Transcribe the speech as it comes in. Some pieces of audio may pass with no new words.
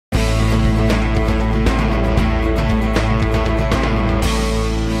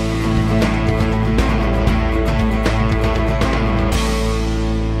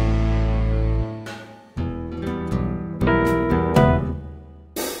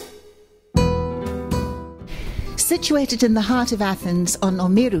Situated in the heart of Athens on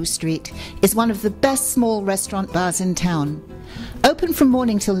Omiru Street is one of the best small restaurant bars in town. Open from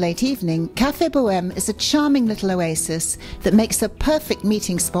morning till late evening, Café Boheme is a charming little oasis that makes a perfect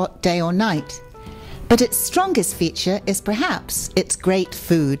meeting spot day or night. But its strongest feature is perhaps its great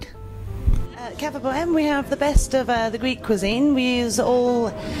food. At Café Boheme we have the best of the Greek cuisine. We use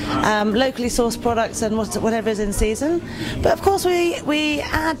all locally sourced products and whatever is in season. But of course we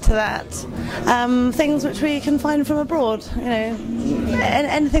add to that things which we can find from abroad, you know,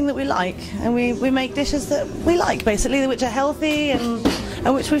 anything that we like. And we make dishes that we like, basically, which are healthy and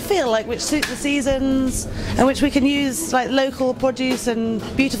which we feel like which suit the seasons and which we can use like local produce and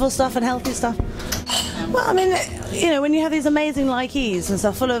beautiful stuff and healthy stuff. Well, I mean, you know, when you have these amazing likeys and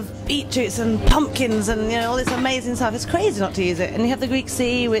stuff full of beetroots and pumpkins and, you know, all this amazing stuff, it's crazy not to use it. And you have the Greek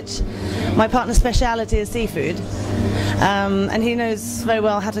sea, which my partner's speciality is seafood. And he knows very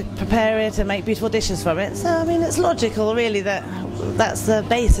well how to prepare it and make beautiful dishes from it. So, I mean, it's logical, really, that that's the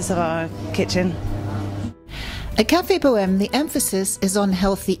basis of our kitchen. At Café Boheme, the emphasis is on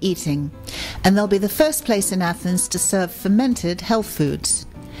healthy eating, and they'll be the first place in Athens to serve fermented health foods.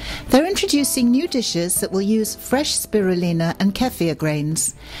 They're introducing new dishes that will use fresh spirulina and kefir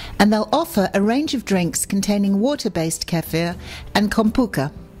grains, and they'll offer a range of drinks containing water-based kefir and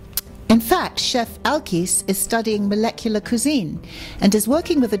kombucha. In fact, Chef Alkis is studying molecular cuisine and is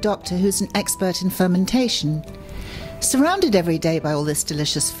working with a doctor who's an expert in fermentation. Surrounded every day by all this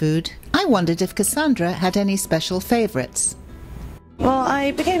delicious food, I wondered if Cassandra had any special favourites. Well,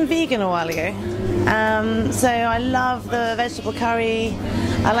 I became vegan a while ago, so I love the vegetable curry.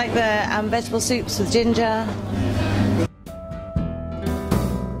 I like the vegetable soups with ginger.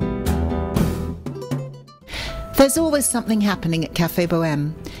 There's always something happening at Café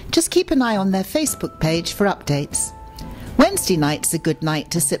Boheme. Just keep an eye on their Facebook page for updates. Wednesday night's a good night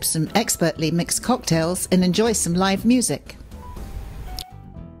to sip some expertly mixed cocktails and enjoy some live music.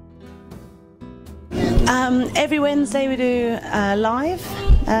 Every Wednesday we do live.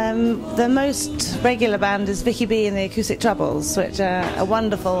 The most regular band is Vicky B and the Acoustic Troubles, which are a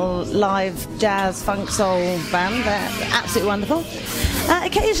wonderful live jazz, funk, soul band. They're absolutely wonderful.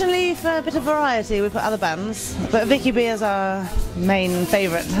 Occasionally, for a bit of variety, we put other bands, but Vicky B is our main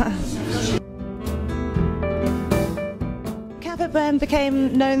favourite. Café Boheme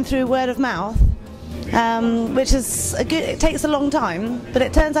became known through word of mouth. Which is it takes a long time, but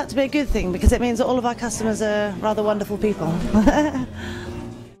it turns out to be a good thing because it means that all of our customers are rather wonderful people.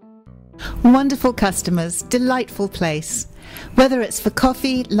 Wonderful customers, delightful place. Whether it's for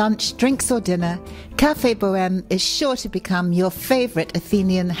coffee, lunch, drinks or dinner, Café Boheme is sure to become your favourite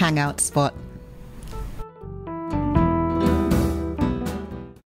Athenian hangout spot.